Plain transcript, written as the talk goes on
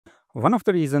One of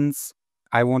the reasons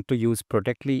I want to use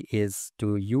Protectli is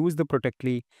to use the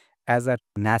Protectli as a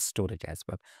NAS storage as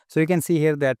well. So you can see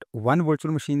here that one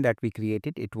virtual machine that we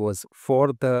created, it was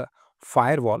for the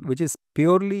firewall, which is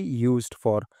purely used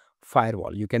for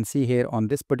firewall. You can see here on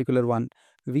this particular one,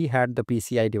 we had the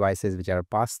PCI devices which are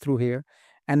passed through here.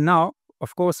 And now,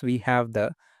 of course, we have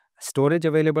the storage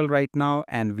available right now,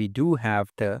 and we do have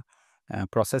the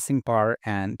processing power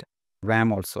and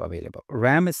RAM also available.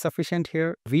 RAM is sufficient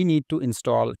here. We need to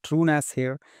install TrueNAS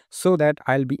here so that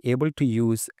I'll be able to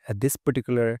use this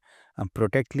particular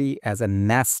Protectli as a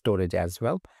NAS storage as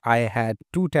well. I had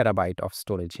 2 terabyte of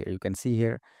storage here. You can see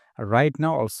here right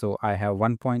now also I have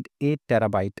 1.8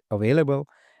 terabyte available,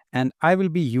 and I will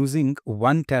be using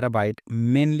 1 terabyte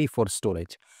mainly for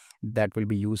storage. That will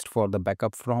be used for the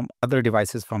backup from other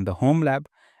devices from the home lab.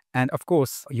 And of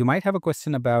course, you might have a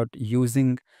question about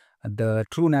using the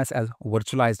TrueNAS as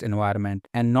virtualized environment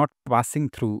and not passing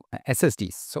through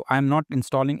SSDs. So I'm not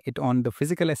installing it on the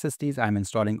physical SSDs, I'm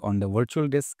installing on the virtual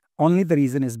disk. Only the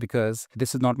reason is because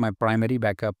this is not my primary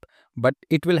backup, but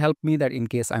it will help me that in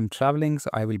case I'm traveling, so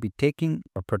I will be taking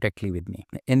a Protectli with me.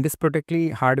 In this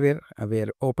Protectli hardware where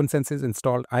OpenSense is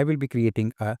installed, I will be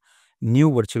creating a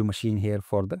new virtual machine here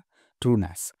for the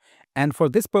TrueNAS. And for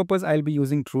this purpose, I'll be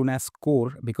using TrueNAS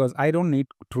Core because I don't need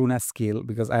TrueNAS Scale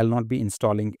because I'll not be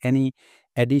installing any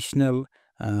additional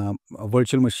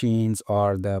virtual machines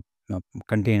or the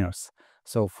containers.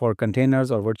 So for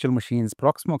containers or virtual machines,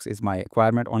 Proxmox is my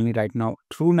requirement only right now.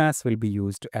 TrueNAS will be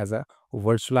used as a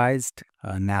virtualized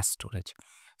NAS storage.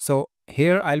 So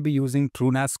here I'll be using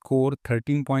TrueNAS Core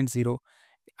 13.0.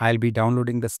 I'll be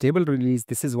downloading the stable release.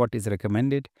 This is what is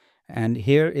recommended. And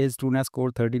here is TrueNAS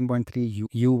Core 13.3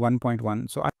 U1.1.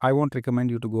 So I won't recommend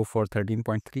you to go for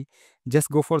 13.3. Just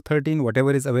go for 13.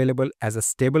 Whatever is available as a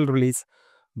stable release,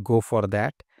 go for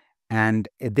that. And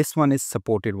this one is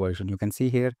supported version. You can see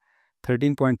here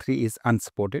 13.3 is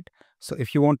unsupported. So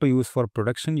if you want to use for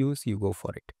production use, you go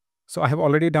for it. So I have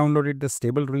already downloaded the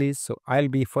stable release. So I'll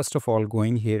be first of all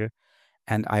going here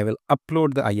and I will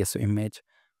upload the ISO image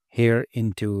here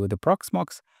into the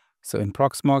Proxmox. So in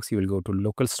Proxmox, you will go to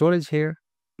local storage here,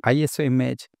 ISO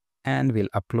image, and we'll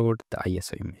upload the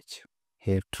ISO image.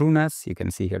 Here TrueNAS, you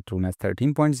can see here TrueNAS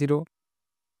 13.0,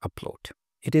 upload.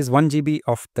 It is 1 GB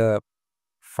of the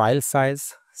file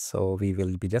size, so we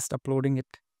will be just uploading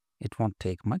it. It won't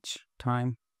take much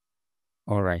time.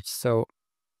 All right, so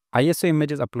ISO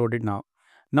image is uploaded now.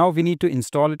 Now we need to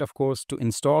install it, of course. To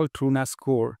install TrueNAS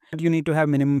Core, you need to have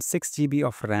minimum 6 GB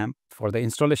of RAM. For the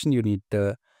installation, you need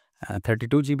the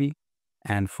 32 GB.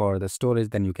 And for the storage,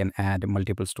 then you can add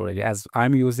multiple storage. As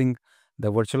I'm using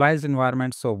the virtualized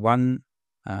environment, so one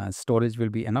storage will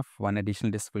be enough. One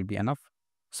additional disk will be enough.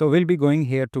 So we'll be going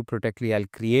here to Protectli. I'll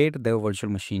create the virtual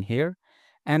machine here,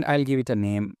 and I'll give it a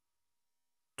name,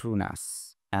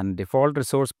 TrueNAS. And default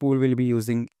resource pool will be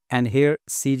using, and here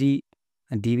CD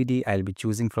and DVD I'll be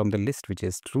choosing from the list, which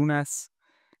is TrueNAS,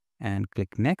 and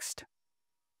click next.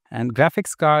 And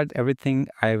graphics card, everything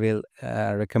I will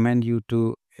recommend you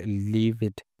to leave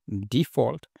it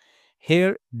default.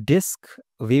 Here disk,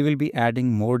 we will be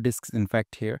adding more disks. In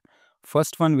fact, here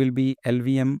first one will be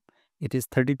LVM. It is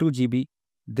 32 GB.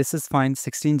 This is fine.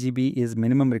 16 GB is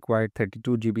minimum required.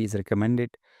 32 GB is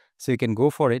recommended. So you can go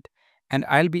for it. And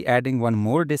I'll be adding one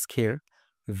more disk here,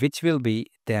 which will be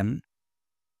then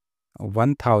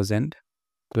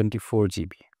 1024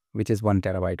 GB, which is 1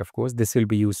 terabyte. Of course, this will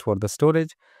be used for the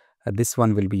storage. This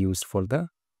one will be used for the,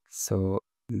 so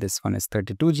this one is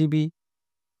 32 GB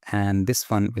and this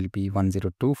one will be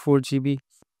 1024 GB,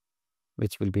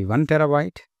 which will be 1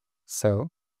 terabyte. So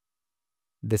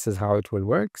this is how it will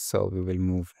work. So we will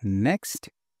move next.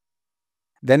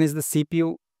 Then is the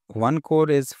CPU. 1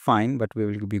 core is fine, but we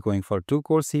will be going for 2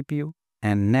 core CPU.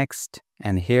 And next,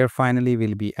 and here finally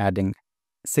we'll be adding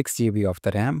 6 GB of the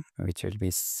RAM, which will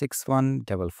be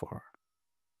 6144.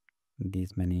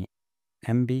 These many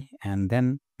MB, and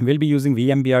then we'll be using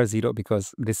VMBR0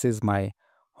 because this is my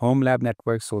home lab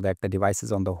network, so that the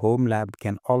devices on the home lab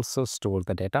can also store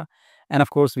the data. And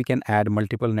of course, we can add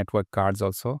multiple network cards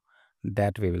also,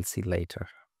 that we will see later.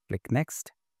 Click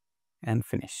next and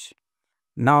finish.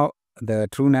 Now the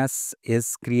TrueNAS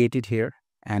is created here,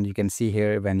 and you can see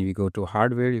here when we go to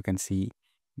hardware, you can see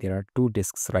there are 2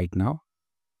 disks right now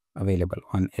available.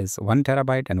 One is 1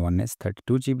 terabyte and one is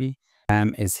 32 GB.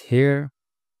 RAM is here,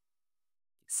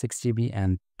 6 GB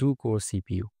and 2 core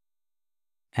CPU.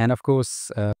 And of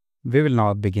course, we will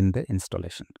now begin the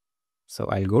installation. So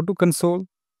I'll go to console.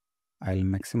 I'll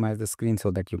maximize the screen so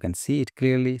that you can see it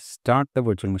clearly. Start the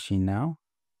virtual machine now.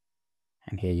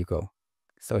 And here you go.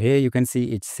 So here you can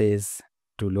see it says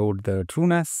to load the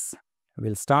TrueNAS.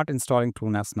 We'll start installing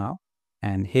TrueNAS now.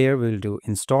 And here we'll do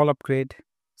install upgrade.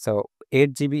 So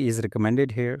 8 GB is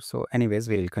recommended here. So anyways,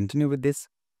 we'll continue with this.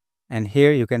 And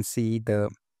here you can see the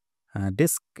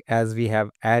disk, as we have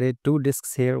added 2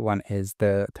 disks here. One is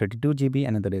the 32 GB,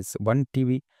 another is 1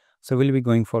 TB. So we'll be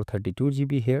going for 32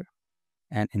 GB here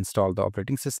and install the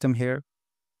operating system here.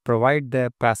 Provide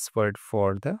the password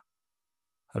for the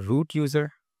root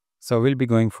user. So we'll be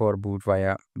going for boot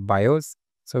via BIOS.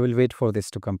 So we'll wait for this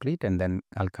to complete and then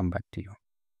I'll come back to you.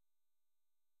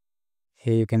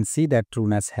 Here you can see that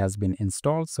TrueNAS has been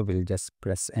installed. So we'll just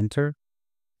press enter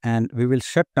and we will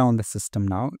shut down the system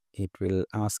now. It will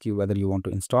ask you whether you want to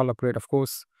install upgrade. Of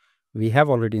course, we have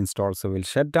already installed. So we'll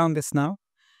shut down this now.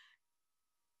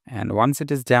 And once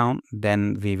it is down,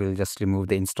 then we will just remove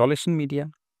the installation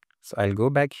media. So I'll go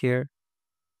back here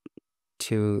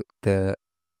to the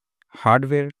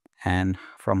hardware, and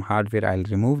from hardware I'll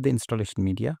remove the installation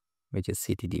media, which is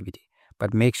CT/DVD.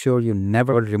 But make sure you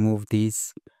never remove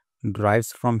these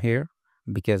drives from here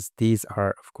because these are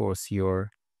of course your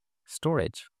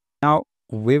storage. Now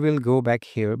we will go back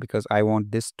here because I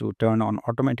want this to turn on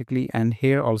automatically, and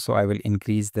here also I will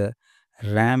increase the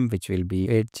RAM, which will be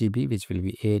 8 GB, which will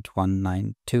be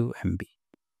 8192 MB.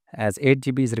 As 8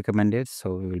 GB is recommended,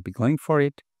 so we will be going for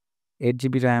it. 8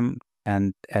 GB RAM,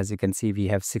 and as you can see we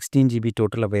have 16 GB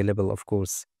total available. Of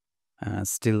course,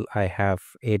 still I have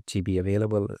 8 GB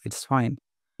available. It's fine.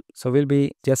 So we'll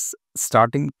be just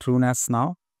starting TrueNAS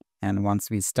now, and once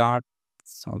we start,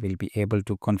 so we'll be able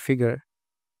to configure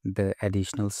the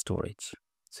additional storage.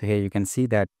 So here you can see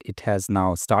that it has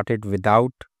now started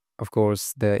without, of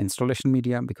course, the installation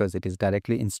media because it is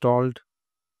directly installed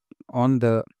on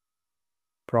the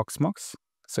Proxmox.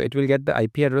 So it will get the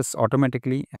IP address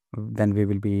automatically. Then we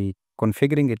will be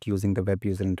configuring it using the web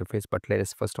user interface. But let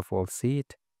us first of all see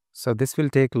it. So this will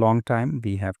take a long time.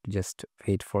 We have to just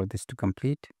wait for this to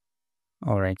complete.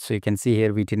 All right. So you can see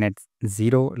here VTNet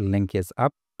 0 link is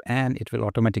up and it will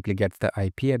automatically get the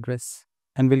IP address.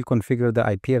 And we'll configure the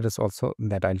IP address also,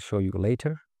 that I'll show you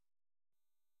later.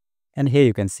 And here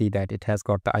you can see that it has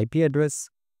got the IP address,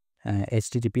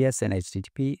 HTTPS and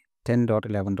HTTP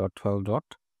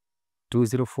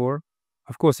 10.11.12.204.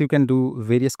 Of course, you can do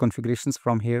various configurations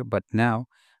from here, but now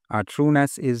our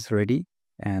TrueNAS is ready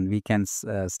and we can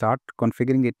start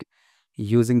configuring it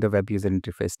using the web user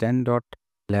interface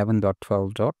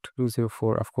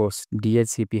 10.11.12.204. Of course,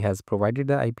 DHCP has provided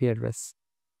the IP address.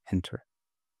 Enter.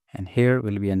 And here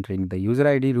we'll be entering the user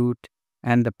ID, root,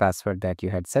 and the password that you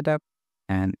had set up,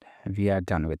 and we are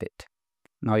done with it.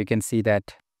 Now you can see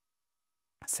that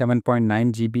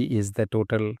 7.9 GB is the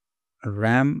total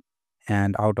RAM,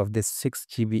 and out of this 6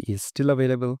 GB is still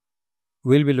available.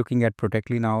 We'll be looking at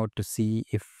Protectli now to see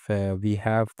if we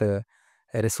have the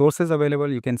resources available.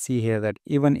 You can see here that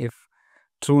even if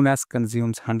TrueNAS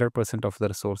consumes 100% of the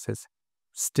resources,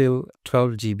 still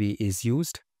 12 GB is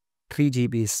used. 3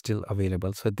 GB is still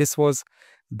available. So this was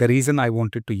the reason I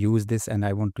wanted to use this, and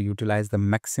I want to utilize the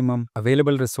maximum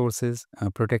available resources.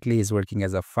 Protectli is working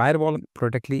as a firewall.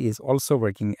 Protectli is also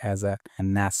working as a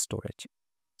NAS storage.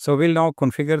 So we'll now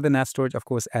configure the NAS storage. Of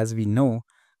course, as we know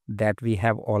that we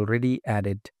have already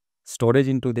added storage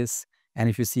into this. And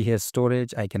if you see here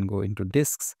storage, I can go into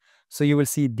disks. So you will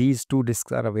see these 2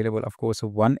 disks are available. Of course,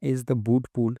 one is the boot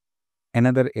pool.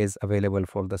 Another is available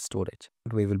for the storage.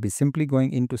 We will be simply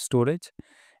going into storage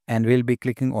and we'll be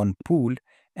clicking on pool,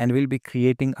 and we'll be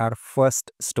creating our first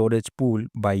storage pool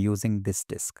by using this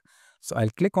disk. So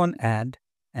I'll click on add,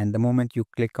 and the moment you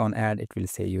click on add, it will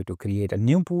say you to create a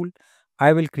new pool.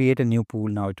 I will create a new pool.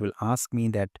 Now it will ask me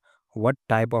that what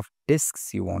type of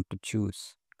disks you want to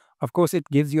choose. Of course, it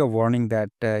gives you a warning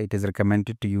that it is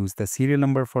recommended to use the serial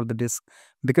number for the disk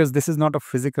because this is not a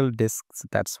physical disk. So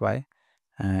that's why.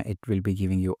 It will be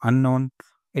giving you unknown.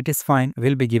 It is fine.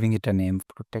 We'll be giving it a name,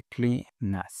 Protectli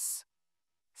NAS.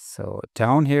 So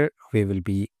down here, we will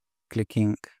be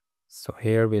clicking. So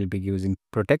here we'll be using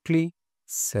Protectli.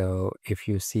 So if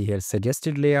you see here,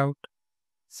 suggested layout.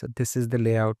 So this is the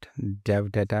layout,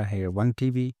 dev data here, 1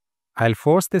 TB. I'll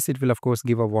force this. It will of course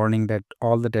give a warning that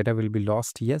all the data will be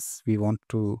lost. Yes, we want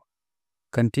to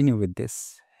continue with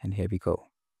this. And here we go.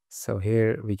 So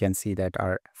here we can see that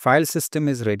our file system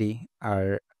is ready.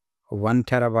 Our 1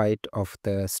 terabyte of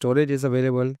the storage is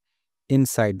available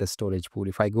inside the storage pool.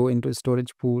 If I go into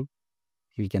storage pool,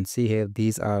 you can see here,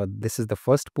 this is the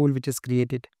first pool which is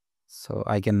created. So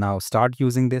I can now start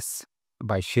using this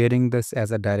by sharing this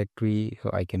as a directory. So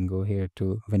I can go here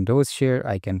to Windows share.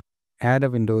 I can add a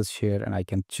Windows share and I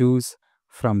can choose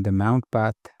from the mount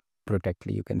path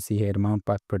Protectli. You can see here mount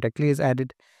path Protectli is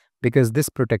added because this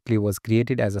Protectli was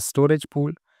created as a storage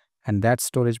pool and that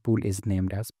storage pool is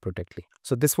named as Protectli.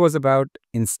 So this was about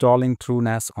installing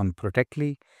TrueNAS on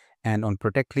Protectli, and on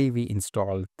Protectli we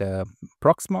installed the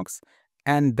Proxmox,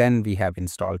 and then we have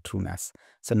installed TrueNAS.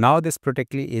 So now this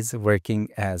Protectli is working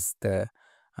as the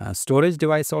storage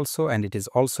device also, and it is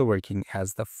also working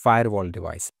as the firewall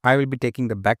device. I will be taking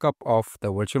the backup of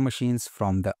the virtual machines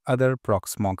from the other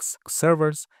Proxmox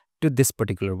servers to this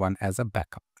particular one as a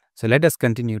backup. So let us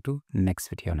continue to next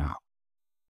video now.